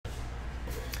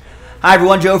Hi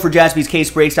everyone, Joe for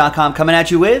JaspysCaseBreaks.com coming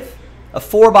at you with a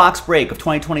 4-box break of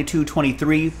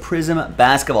 2022-23 PRIZM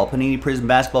Basketball. PANINI PRIZM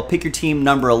Basketball. Pick your team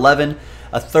number 11,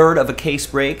 a third of a case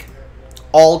break,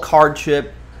 all card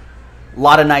chip, a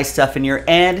lot of nice stuff in here,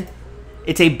 and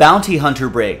it's a bounty hunter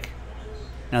break.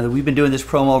 Now that we've been doing this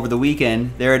promo over the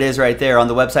weekend, there it is right there on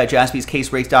the website,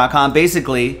 JaspysCaseBreaks.com.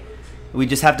 Basically, we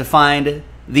just have to find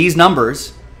these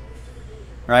numbers,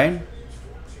 right?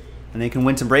 And they can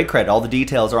win some break credit. All the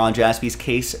details are on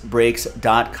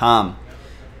JaspysCaseBreaks.com.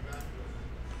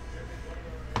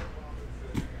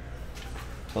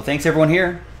 Well, thanks everyone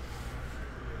here.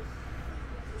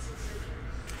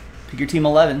 Pick your team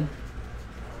 11.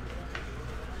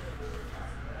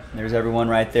 There's everyone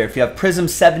right there. If you have PRIZM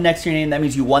 7 next to your name, that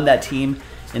means you won that team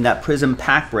in that PRIZM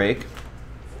pack break.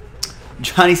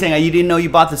 Johnny's saying, you didn't know you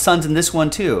bought the Suns in this one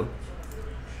too.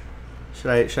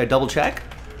 Should I double check?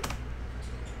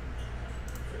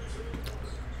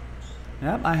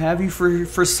 Yep, I have you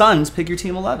for Suns. Pick your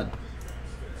team 11.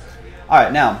 All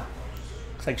right, now,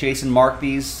 looks like Jason marked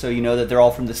these so you know that they're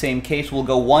all from the same case. We'll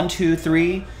go 1, 2,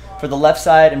 3 for the left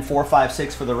side and 4, 5,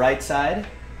 6 for the right side.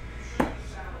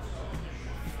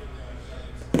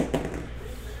 And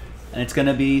it's going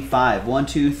to be 5. 1,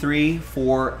 2, 3,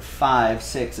 4, 5,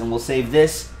 6. And we'll save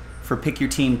this for Pick Your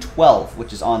Team 12,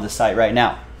 which is on the site right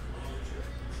now.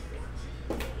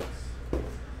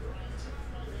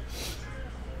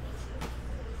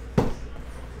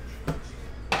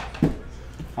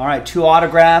 All right, 2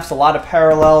 autographs, a lot of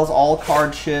parallels, all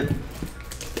card chip.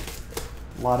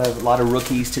 A lot of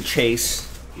rookies to chase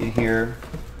in here.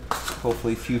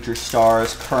 Hopefully future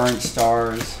stars, current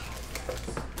stars,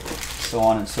 so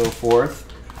on and so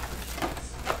forth.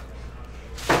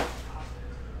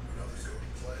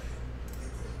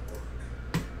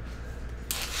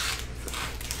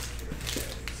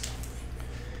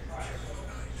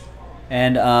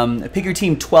 And Pick Your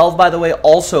Team 12, by the way,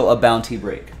 also a bounty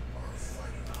break.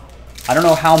 I don't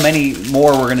know how many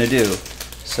more we're gonna do,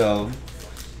 so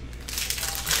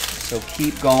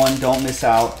keep going, don't miss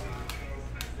out.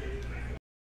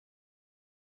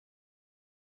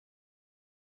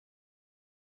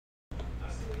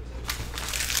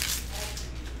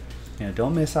 Yeah,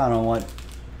 don't miss out on what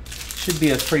should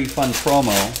be a pretty fun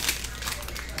promo.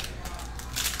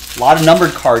 A lot of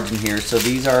numbered cards in here, so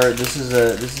this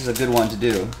is a good one to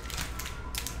do.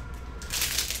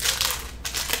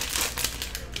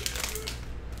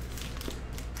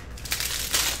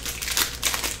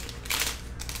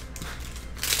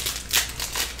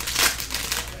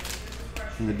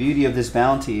 And the beauty of this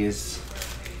bounty is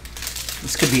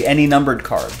this could be any numbered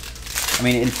card. I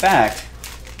mean, in fact,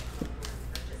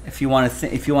 if you want to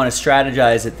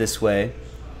strategize it this way,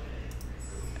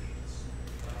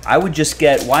 I would just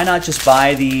get, why not just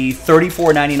buy the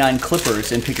 $34.99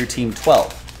 Clippers and Pick Your Team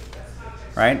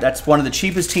 12, right? That's one of the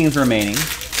cheapest teams remaining.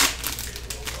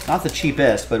 Not the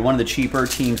cheapest, but one of the cheaper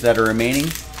teams that are remaining.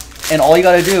 And all you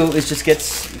got to do is just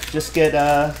get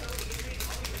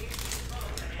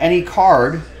any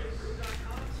card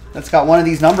that's got one of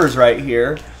these numbers right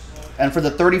here, and for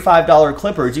the $35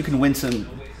 Clippers, you can win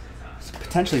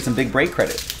potentially some big break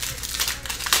credit.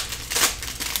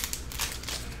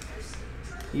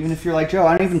 Even if you're like, Joe,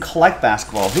 I don't even collect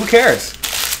basketball. Who cares?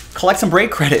 Collect some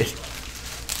break credit.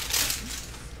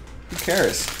 Who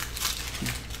cares?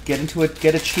 Get into it.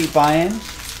 Get a cheap buy-in.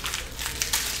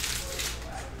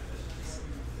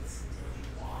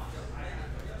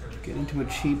 Get into a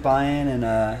cheap buy-in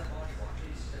and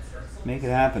make it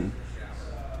happen.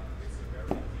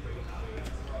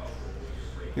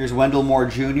 Here's Wendell Moore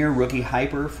Jr., rookie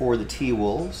hyper for the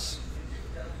T-Wolves.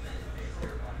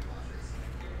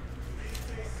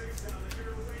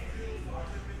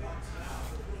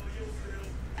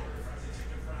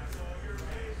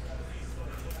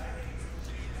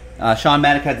 Sean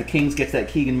Maddock had the Kings, gets that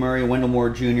Keegan Murray. Wendell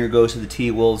Moore Jr. goes to the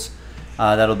T-Wolves.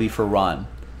 That'll be for Ron.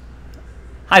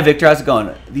 Hi Victor, how's it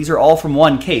going? These are all from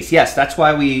one case. Yes, that's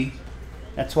why we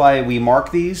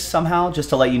mark these somehow, just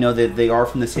to let you know that they are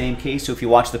from the same case. So if you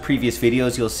watch the previous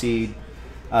videos, you'll see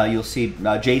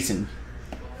Jason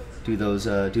do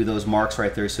those marks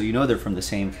right there, so you know they're from the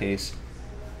same case.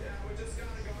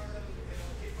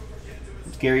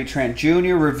 Gary Trent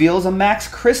Jr. reveals a Max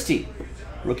Christie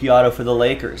rookie auto for the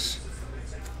Lakers.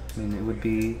 I mean, it would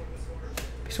be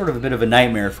sort of a bit of a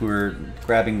nightmare if we were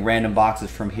grabbing random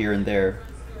boxes from here and there.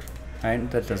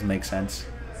 Right? That doesn't make sense.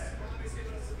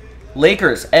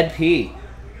 Lakers, Ed P.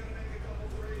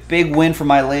 Big win for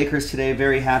my Lakers today.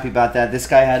 Very happy about that. This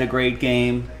guy had a great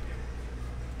game.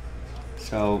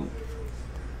 So,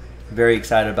 very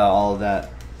excited about all of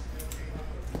that.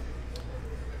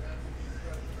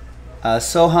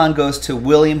 Sohan goes to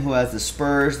William, who has the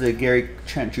Spurs. The Gary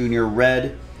Trent Jr.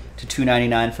 red to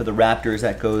 299 for the Raptors.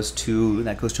 That goes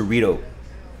to Rito.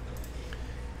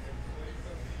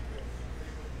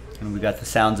 And we got the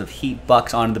sounds of Heat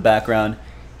Bucks on in the background.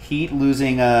 Heat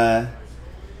losing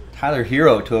Tyler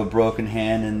Hero to a broken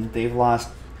hand, and they've lost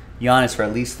Giannis for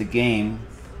at least the game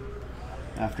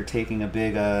after taking a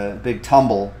big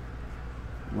tumble,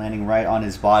 landing right on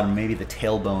his bottom. Maybe the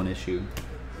tailbone issue.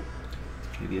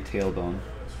 Maybe a tailbone.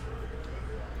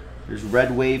 There's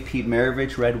Red Wave, Pete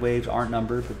Maravich. Red Waves aren't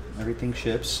numbered, but everything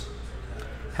ships.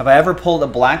 Have I ever pulled a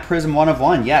black Prism 1 of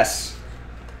 1? Yes.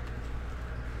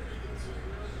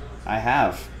 I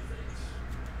have.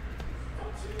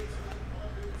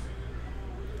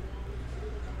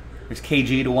 There's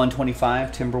KG to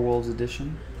 125, Timberwolves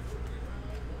edition.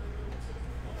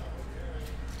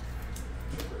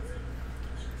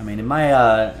 I mean, in my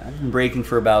I've been breaking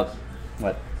for about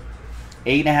what,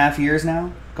 8.5 years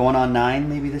now, going on 9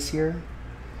 maybe this year.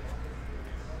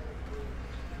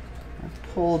 I've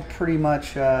pulled pretty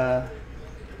much. I've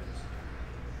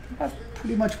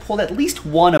pretty much pulled at least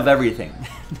one of everything.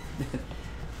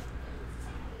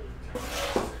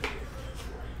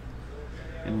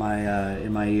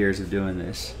 in my years of doing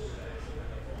this,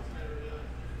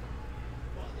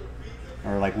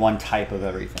 or like one type of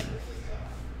everything.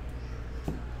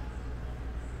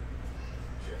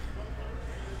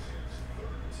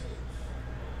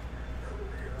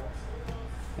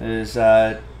 There's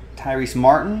Tyrese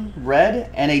Martin,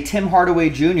 red, and a Tim Hardaway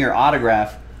Jr.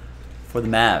 autograph for the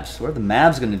Mavs. What are the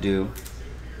Mavs going to do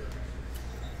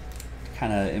to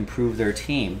kind of improve their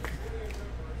team?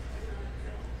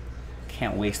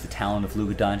 Can't waste the talent of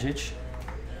Luka Doncic.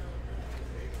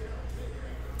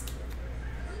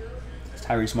 It's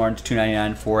Tyrese Martin to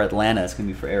 299 for Atlanta. It's going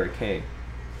to be for Eric K.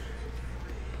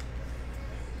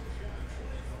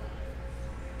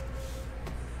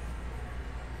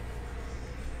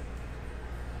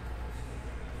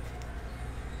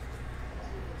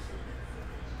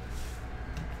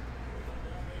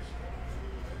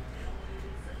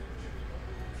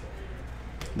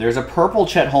 There's a purple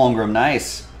Chet Holmgren.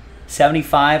 Nice.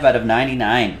 75 out of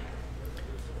 99.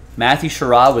 Matthew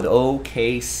Sherrod with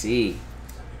OKC.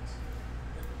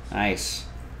 Nice.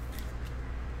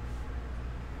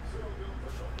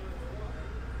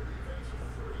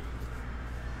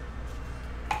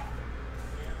 A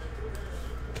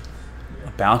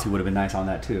bounty would have been nice on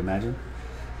that too, imagine.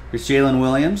 Here's Jalen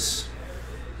Williams.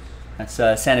 That's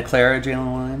Santa Clara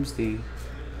Jalen Williams, the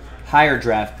higher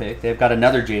draft pick. They've got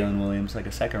another Jalen Williams, like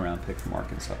a second-round pick from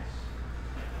Arkansas.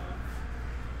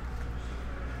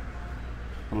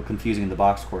 A little confusing in the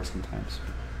box score sometimes.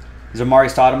 There's Amari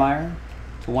Stoudemire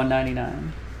to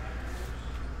 199.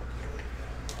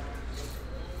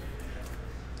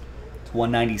 To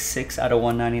 196 out of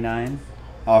 199.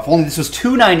 Oh, if only this was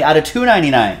 290 out of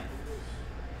 299.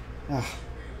 Ugh.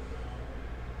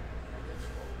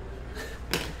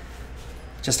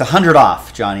 Just 100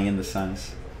 off, Johnny and the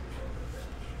Suns.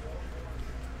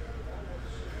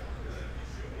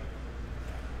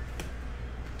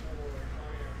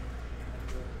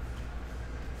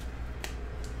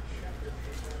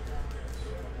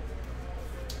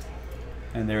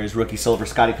 And there is rookie silver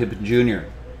Scottie Pippen Jr.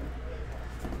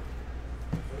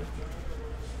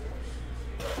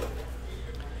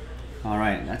 All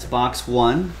right, that's box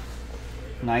 1.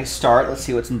 Nice start. Let's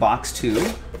see what's in box 2.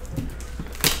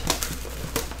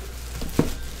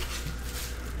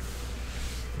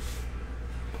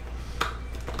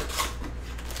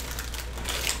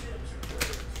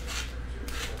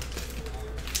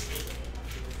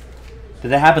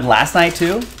 Did that happen last night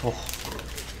too? Oh.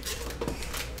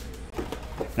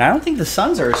 And I don't think the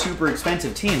Suns are a super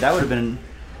expensive team. That would have been...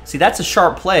 See, that's a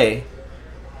sharp play.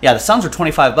 Yeah, the Suns are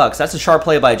 $25. That's a sharp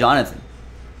play by Jonathan.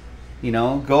 You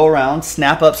know, go around,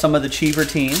 snap up some of the cheaper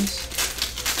teams.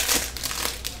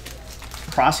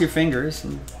 Cross your fingers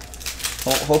and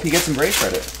hope you get some break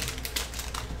credit.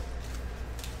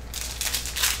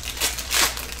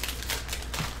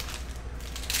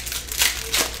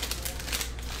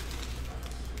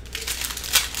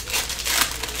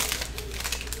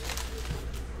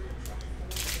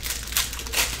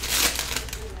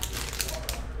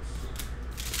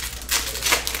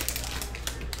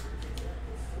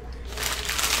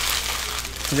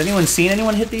 Has anyone seen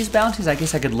anyone hit these bounties? I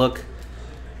guess I could look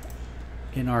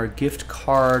in our gift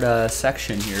card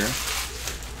section here.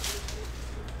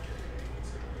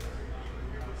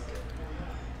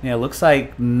 Yeah, it looks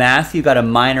like Matthew got a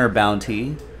minor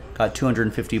bounty. Got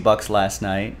 $250 last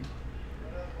night.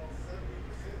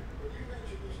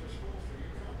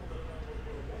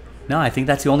 No, I think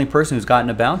that's the only person who's gotten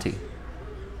a bounty.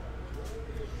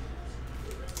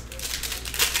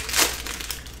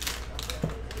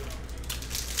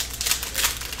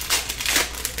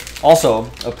 Also,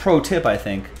 a pro tip, I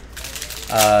think.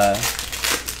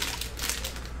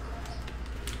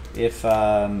 If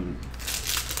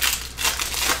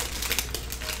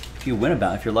you win a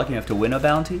bounty, if you're lucky enough to win a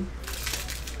bounty,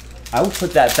 I would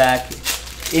put that back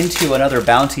into another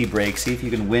bounty break. See if you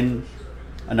can win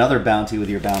another bounty with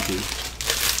your bounty.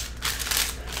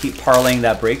 Keep parlaying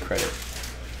that break credit.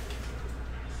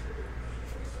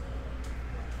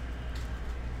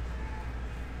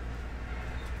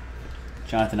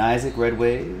 Jonathan Isaac, Red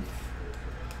Wave.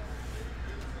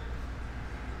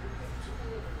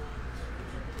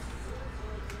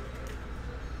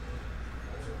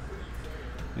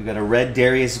 We got a red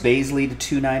Darius Baisley to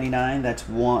 299. That's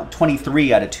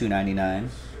 23 out of 299.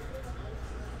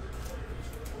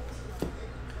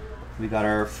 We got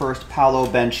our first Paolo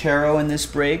Banchero in this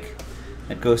break.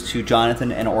 That goes to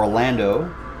Jonathan and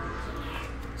Orlando.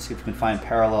 Let's see if we can find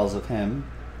parallels of him.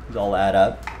 These all add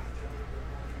up.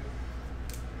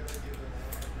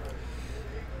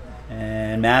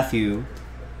 And Matthew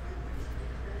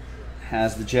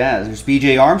has the Jazz. There's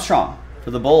B.J. Armstrong for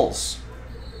the Bulls.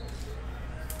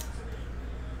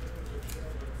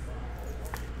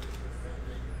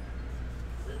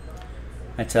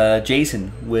 That's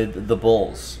Jason with the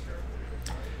Bulls.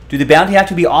 Do the bounty have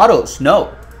to be autos?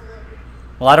 No.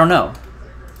 Well, I don't know.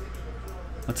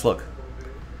 Let's look.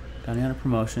 Bounty on a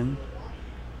promotion.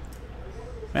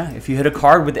 Yeah, if you hit a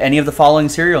card with any of the following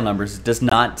serial numbers, it does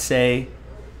not say.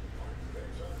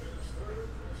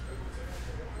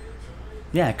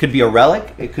 Yeah, it could be a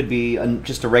relic. It could be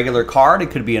just a regular card. It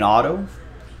could be an auto.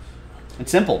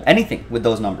 It's simple. Anything with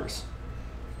those numbers.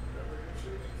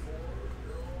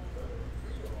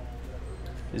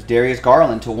 Is Darius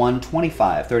Garland to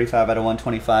 125. 35 out of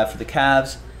 125 for the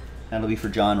Cavs. That'll be for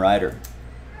John Ryder.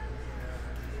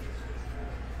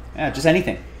 Yeah, just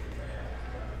anything.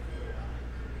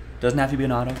 Doesn't have to be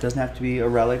an auto. Doesn't have to be a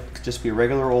relic. It could just be a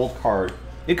regular old card.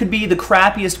 It could be the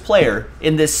crappiest player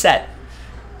in this set,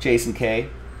 Jason K.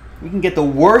 We can get the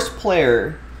worst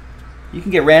player. You can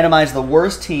get randomized the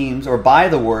worst teams or buy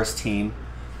the worst team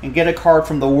and get a card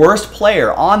from the worst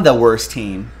player on the worst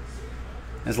team.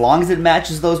 As long as it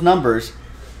matches those numbers,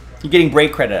 you're getting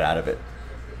break credit out of it.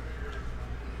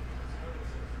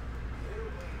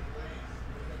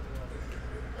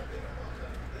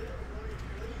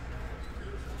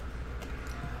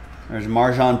 There's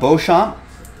Marjan Beauchamp,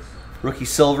 rookie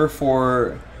silver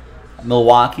for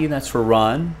Milwaukee. That's for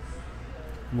Ron.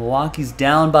 Milwaukee's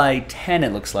down by 10,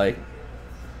 it looks like.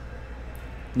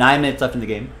 9 minutes left in the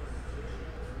game.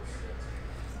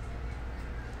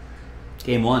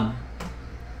 Game 1.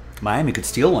 Miami could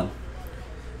steal one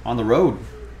on the road.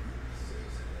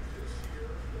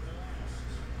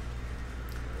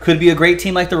 Could be a great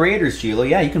team like the Raiders, Gilo.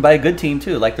 Yeah, you can buy a good team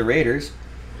too, like the Raiders,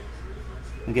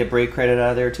 and get break credit out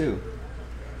of there too.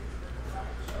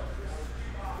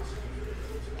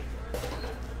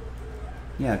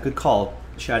 Yeah, good call,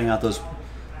 shouting out those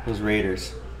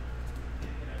Raiders.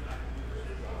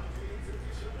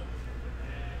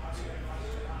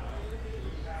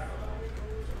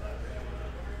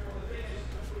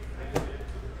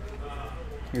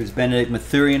 Here's Benedict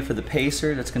Mathurian for the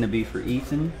Pacers. That's going to be for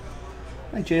Ethan.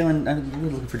 Like Jalen,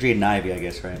 I'm looking for Jaden Ivey, I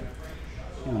guess, right?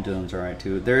 Jalen Dillon's all right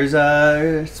too. There's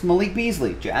it's Malik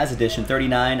Beasley, Jazz Edition,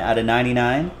 39 out of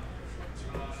 99.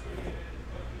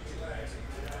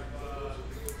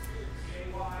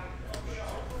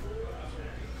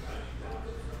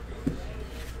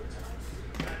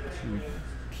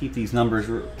 Keep these numbers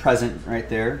present right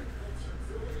there.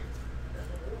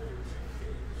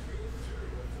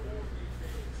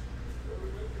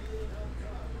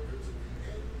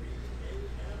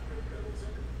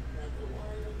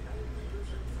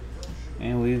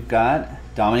 And we've got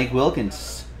Dominique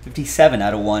Wilkins, 57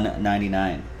 out of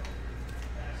 199.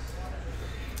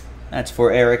 That's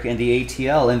for Eric and the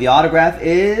ATL. And the autograph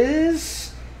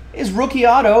is rookie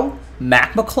auto,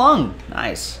 Mac McClung.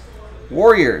 Nice.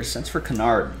 Warriors, that's for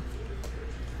Kennard.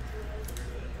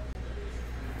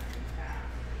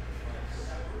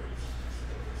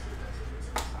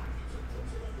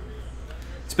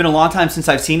 It's been a long time since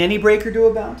I've seen any breaker do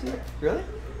a bounty. Really?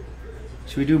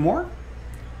 Should we do more?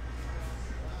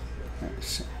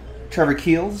 Trevor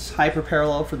Keels, hyper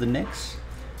parallel for the Knicks.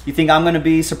 You think I'm going to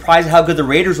be surprised at how good the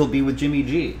Raiders will be with Jimmy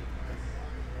G?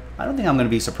 I don't think I'm going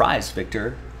to be surprised,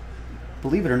 Victor.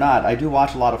 Believe it or not, I do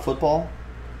watch a lot of football.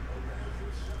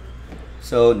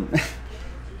 So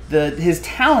his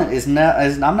talent is not.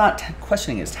 I'm not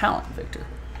questioning his talent, Victor.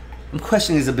 I'm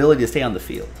questioning his ability to stay on the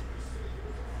field.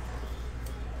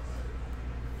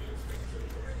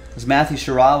 There's Matthew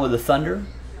Sherrod with the Thunder,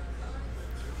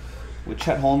 with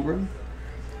Chet Holmgren.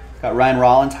 Got Ryan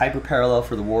Rollins, hyper parallel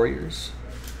for the Warriors.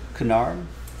 Kennard.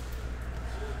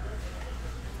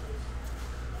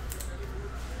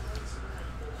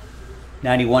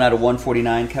 /91 out of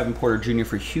 149, Kevin Porter Jr.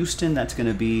 for Houston. That's going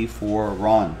to be for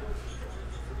Ron.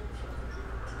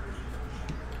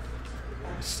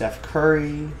 Steph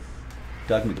Curry,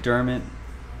 Doug McDermott.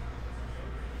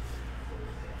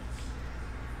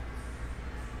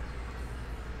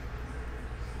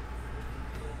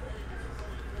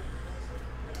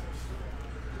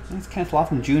 I think Kenneth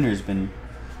Lofton Jr. has been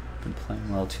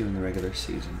playing well too in the regular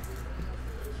season.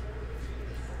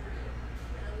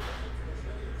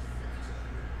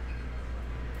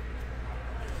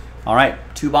 All right,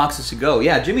 2 boxes to go.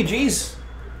 Yeah, Jimmy G's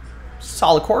a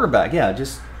solid quarterback. Yeah,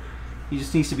 he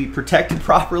just needs to be protected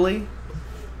properly,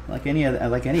 like any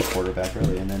quarterback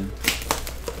really, and then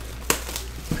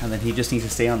he just needs to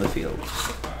stay on the field.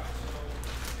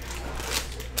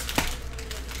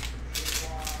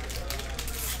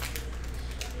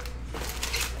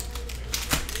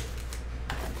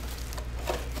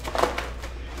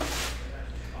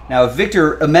 Now, if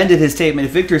Victor amended his statement,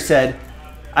 if Victor said,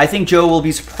 I think Joe will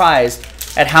be surprised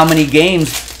at how many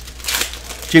games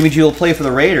Jimmy G will play for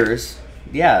the Raiders,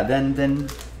 yeah, then I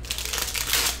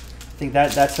think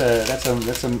that's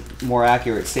a more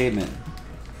accurate statement.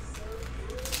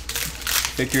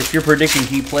 Victor, if you're predicting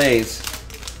he plays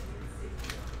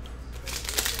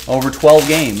over 12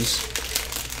 games,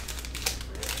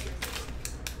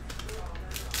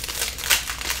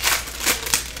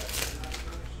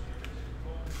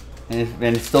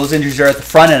 and if those injuries are at the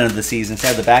front end of the season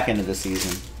instead of the back end of the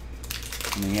season,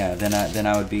 I mean, yeah, then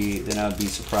I would be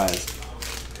surprised.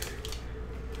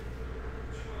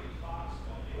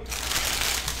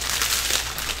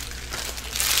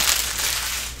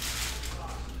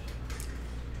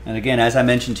 And again, as I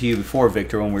mentioned to you before,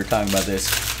 Victor, when we were talking about this,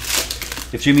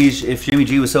 if Jimmy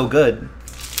G was so good,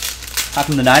 how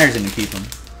come the Niners didn't keep him?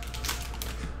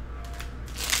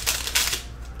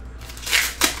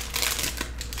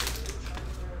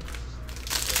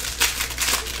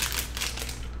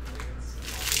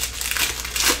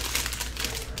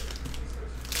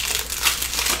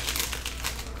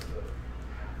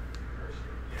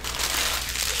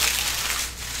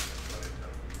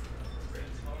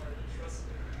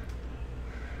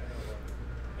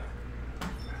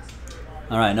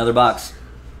 All right, another box.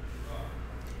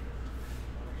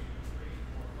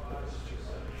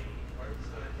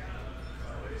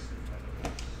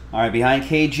 All right, behind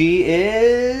KG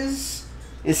is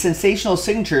Sensational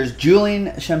Signatures,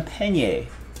 Julian Champagny.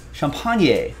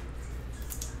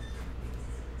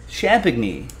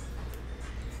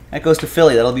 That goes to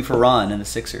Philly. That'll be for Ron and the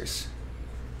Sixers.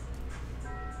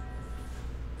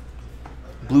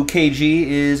 Blue KG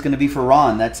is going to be for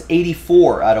Ron. That's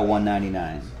 84 out of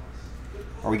 199.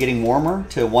 Are we getting warmer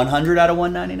to 100 out of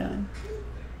 199?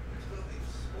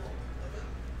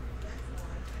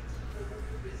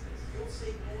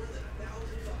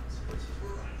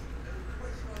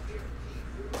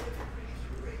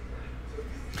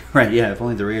 Right, yeah, if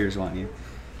only the Raiders want you.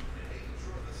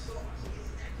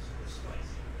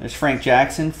 There's Frank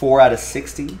Jackson, 4 out of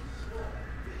 60.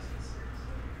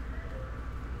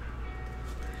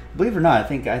 Believe it or not,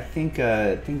 I think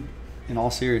in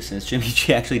all seriousness, Jimmy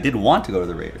G actually did want to go to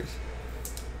the Raiders.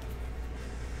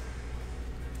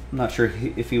 I'm not sure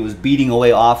if he was beating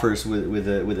away offers with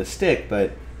a stick,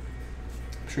 but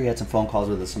I'm sure he had some phone calls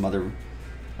with some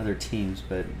other teams.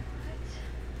 But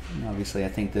obviously, I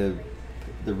think the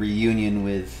reunion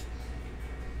with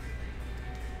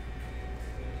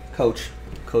Coach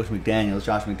McDaniels,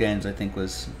 Josh McDaniels, I think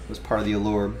was part of the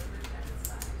allure.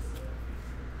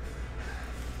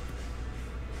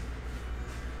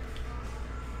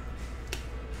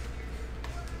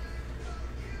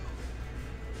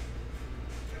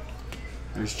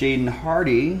 There's Jaden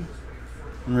Hardy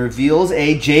and reveals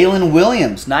a Jalen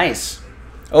Williams. Nice.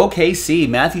 OKC,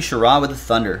 Matthew Sherrod with the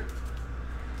Thunder.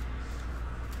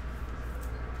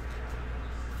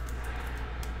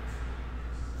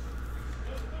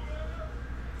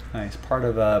 Nice. Part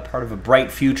of a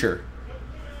bright future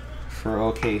for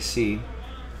OKC.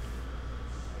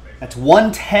 That's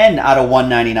 110 out of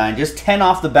 199. Just 10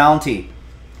 off the bounty.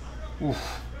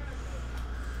 Oof.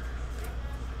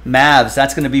 Mavs,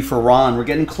 that's going to be for Ron. We're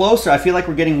getting closer. I feel like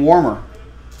we're getting warmer.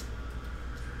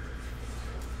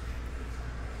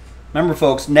 Remember,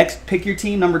 folks, next pick your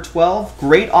team, number 12.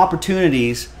 Great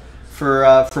opportunities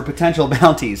for potential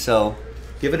bounties, so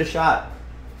give it a shot.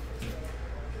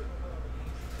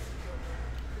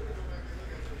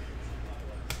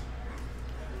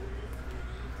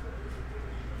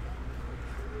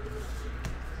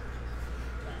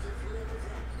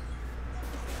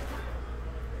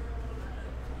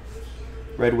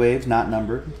 Red Waves, not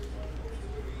numbered.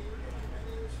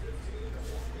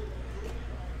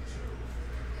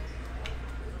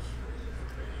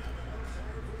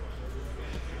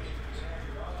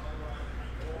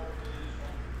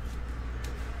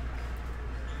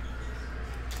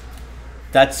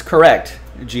 That's correct,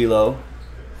 Gilo.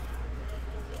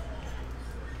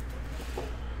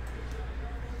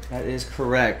 That is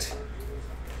correct.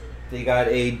 They got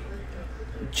a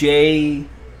J-A-L-E-N,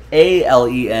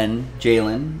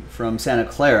 Jalen, from Santa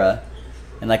Clara,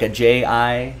 and like a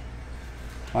J-I,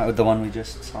 the one we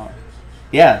just saw.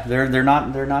 Yeah, they're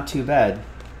not too bad.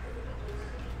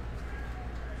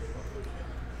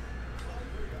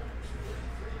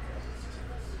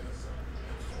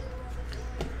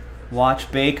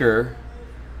 Watch Baker.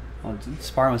 Oh,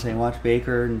 Spartan was saying, watch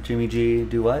Baker and Jimmy G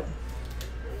do what?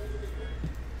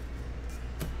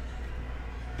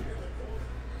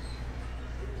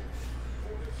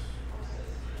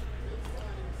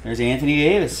 There's Anthony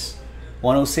Davis,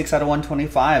 106 out of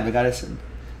 125. We got us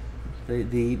the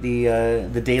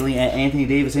daily Anthony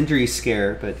Davis injury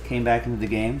scare, but came back into the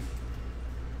game,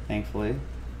 thankfully.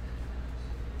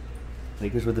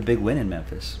 Lakers with a big win in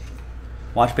Memphis.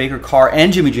 Watch Baker, Carr,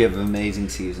 and Jimmy G have amazing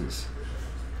seasons.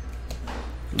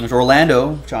 There's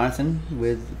Orlando, Jonathan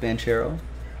with Banchero.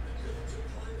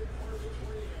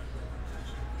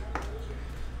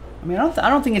 I mean, I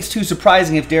don't think it's too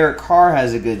surprising if Derek Carr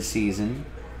has a good season.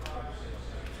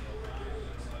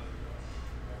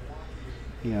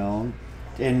 You know,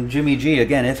 and Jimmy G,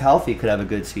 again, if healthy, could have a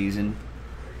good season.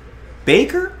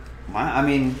 Baker? I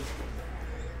mean,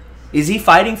 is he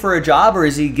fighting for a job or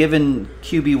is he given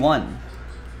QB1?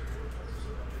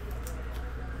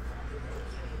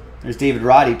 There's David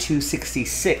Roddy,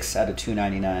 266 out of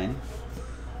 299.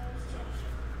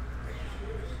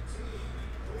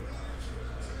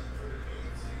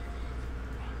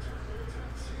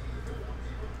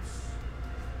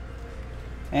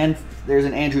 And there's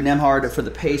an Andrew Nemhard for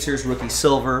the Pacers, rookie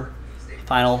silver.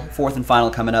 Fourth and final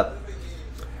coming up.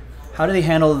 How do they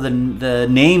handle the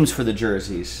names for the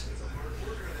jerseys?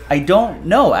 I don't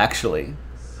know, actually.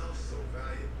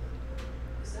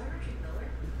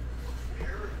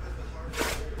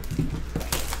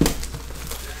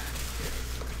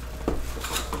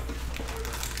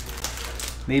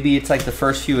 Maybe it's like the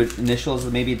first few initials.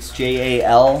 Maybe it's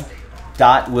JAL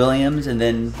dot Williams and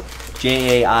then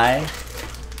JAI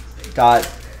dot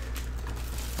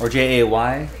or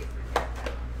JAY.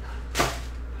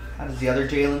 How does the other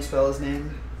Jalen spell his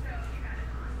name?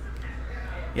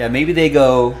 Yeah, maybe they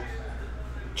go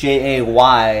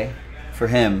JAY for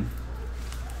him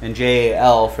and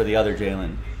JAL for the other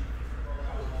Jalen.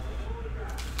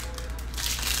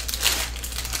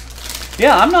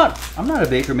 Yeah, I'm not a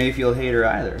Baker Mayfield hater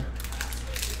either.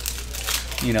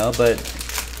 You know, but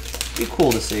it'd be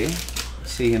cool to see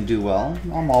him do well.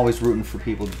 I'm always rooting for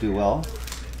people to do well.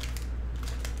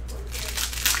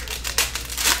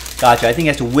 Gotcha. I think he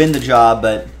has to win the job,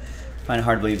 but I find it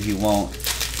hard to believe he won't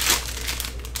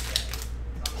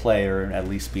play or at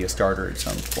least be a starter at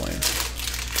some point.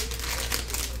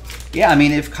 Yeah, I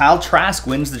mean, if Kyle Trask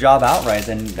wins the job outright,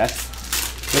 then that's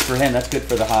good for him. That's good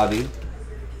for the hobby.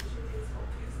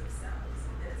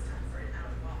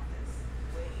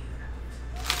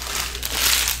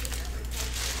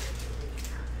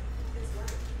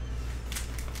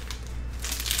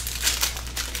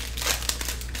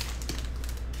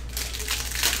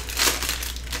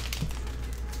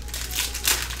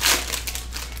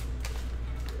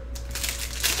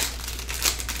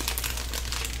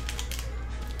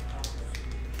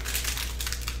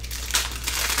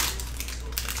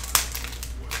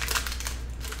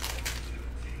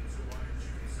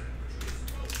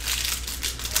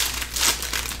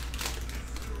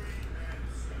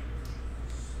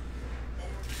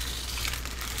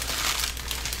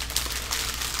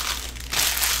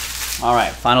 All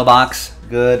right, final box.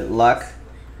 Good luck.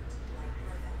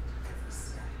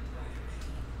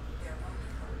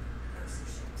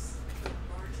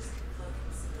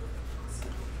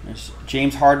 There's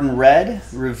James Harden red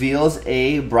reveals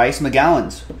a Bryce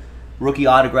McGowan's rookie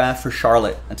autograph for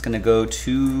Charlotte. That's going to go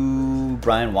to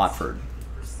Brian Watford.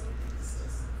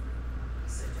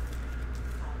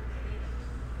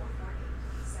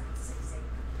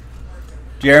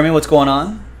 Jeremy, what's going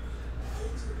on?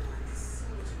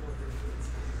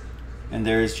 And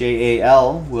there's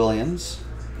JAL Williams.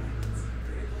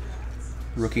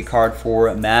 Rookie card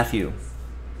for Matthew.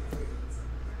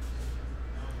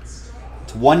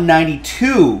 It's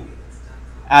 192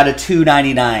 out of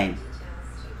 299.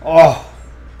 Oh.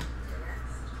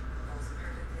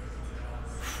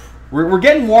 We're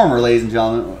getting warmer, ladies and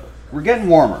gentlemen. We're getting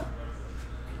warmer.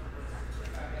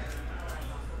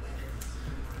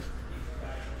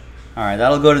 All right,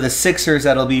 that'll go to the Sixers.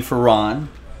 That'll be for Ron.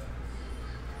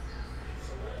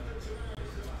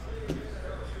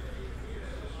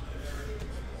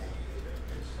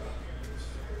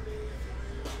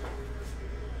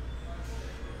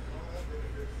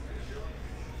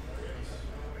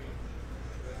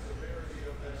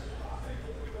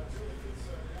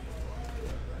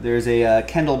 There's a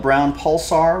Kendall Brown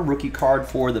Pulsar rookie card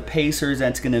for the Pacers.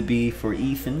 That's going to be for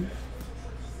Ethan.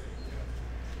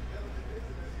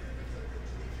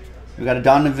 We got a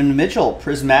Donovan Mitchell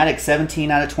Prismatic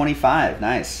 17 out of 25.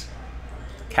 Nice.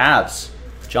 Cavs.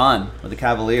 John with the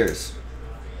Cavaliers.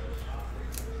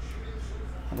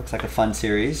 That looks like a fun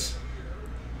series.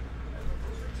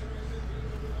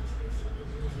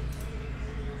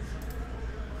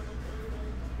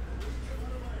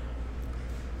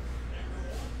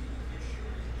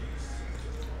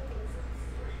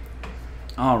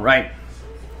 All right.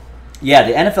 Yeah,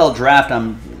 the NFL draft,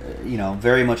 I'm,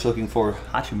 very much looking for.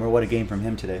 Hachimura, what a game from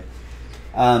him today.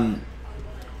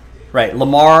 Right,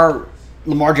 Lamar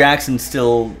Jackson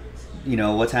still,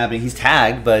 what's happening? He's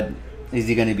tagged, but is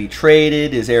he going to be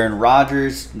traded? Is Aaron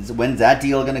Rodgers? When's that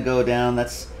deal going to go down?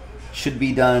 That's should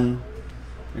be done.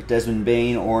 There's Desmond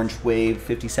Bain, Orange Wave,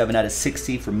 57 out of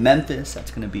 60 for Memphis.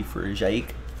 That's going to be for Jaik.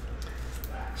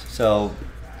 So,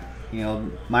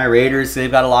 my Raiders,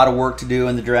 they've got a lot of work to do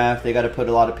in the draft. They got to put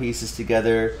a lot of pieces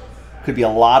together. Could be a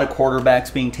lot of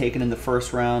quarterbacks being taken in the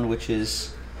first round, which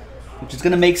is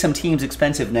going to make some teams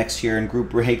expensive next year in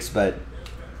group breaks. But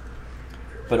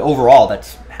overall,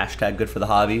 that's hashtag good for the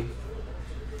hobby.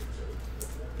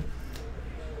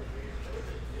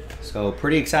 So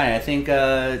pretty exciting. I think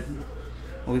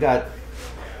we got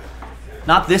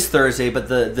not this Thursday, but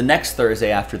the next Thursday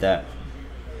after that.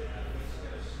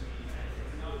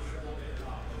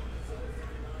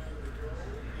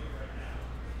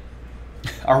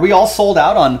 Are we all sold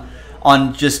out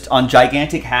on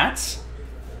gigantic hats?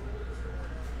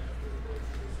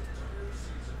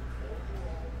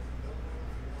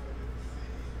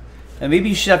 And maybe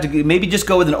you should have to just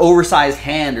go with an oversized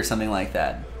hand or something like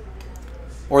that,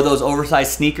 or those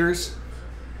oversized sneakers.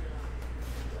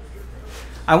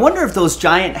 I wonder if those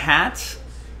giant hats,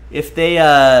 if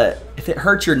it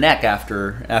hurts your neck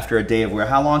after a day of wear.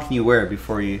 How long can you wear it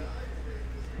before you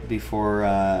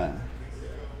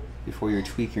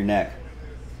tweak your neck?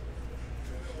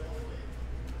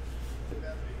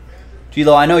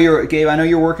 Gilo, I know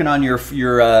you're working on your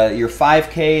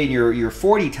 5K and your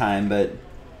 40 time, but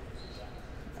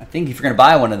I think if you're gonna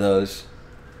buy one of those,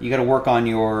 you got to work on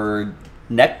your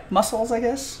neck muscles, I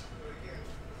guess.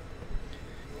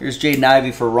 Here's Jaden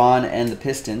Ivey for Ron and the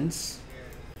Pistons.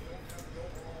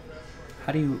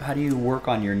 How do you work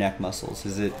on your neck muscles?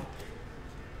 Is it?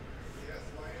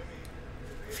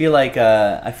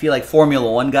 I feel like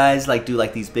Formula One guys do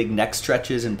these big neck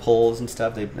stretches and pulls and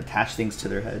stuff. They attach things to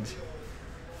their heads.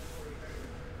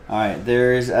 All right,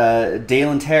 there's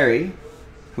Dalen Terry,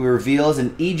 who reveals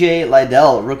an E.J.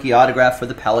 Liddell rookie autograph for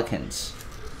the Pelicans.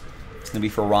 It's gonna be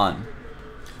for Ron.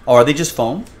 Oh, are they just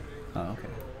foam? Oh,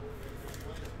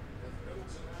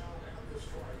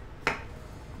 okay.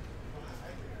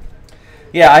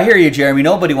 Yeah, I hear you, Jeremy.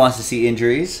 Nobody wants to see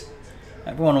injuries.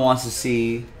 Everyone wants to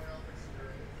see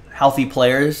healthy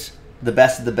players, the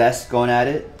best of the best, going at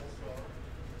it.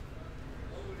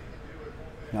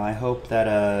 I hope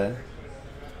that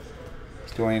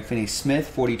Dorian Finney-Smith,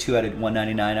 42 out of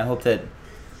 199. I hope that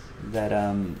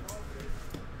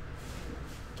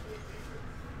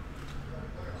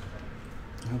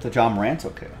John Morant's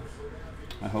okay.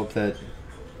 I hope that.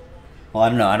 Well, I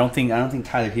don't know. I don't think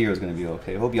Tyler Hero is going to be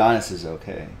okay. I hope Giannis is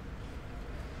okay.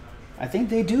 I think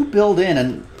they do build in,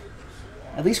 and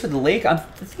at least for the Lake, I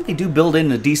think they do build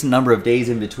in a decent number of days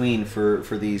in between for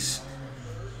these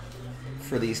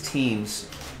teams.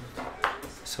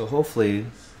 So hopefully,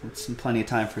 it's plenty of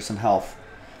time for some health.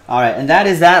 All right, and that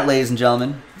is that, ladies and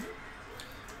gentlemen.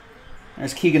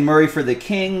 There's Keegan Murray for the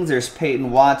Kings. There's Peyton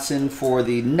Watson for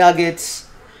the Nuggets.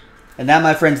 And that,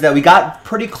 my friends, that we got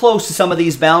pretty close to some of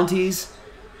these bounties.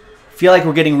 Feel like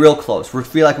we're getting real close. We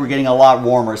feel like we're getting a lot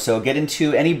warmer. So get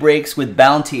into any breaks with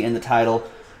bounty in the title,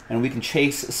 and we can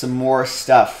chase some more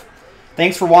stuff.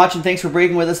 Thanks for watching. Thanks for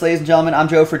breaking with us, ladies and gentlemen. I'm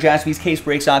Joe for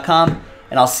JaspysCaseBreaks.com,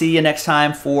 and I'll see you next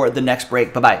time for the next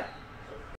break. Bye-bye.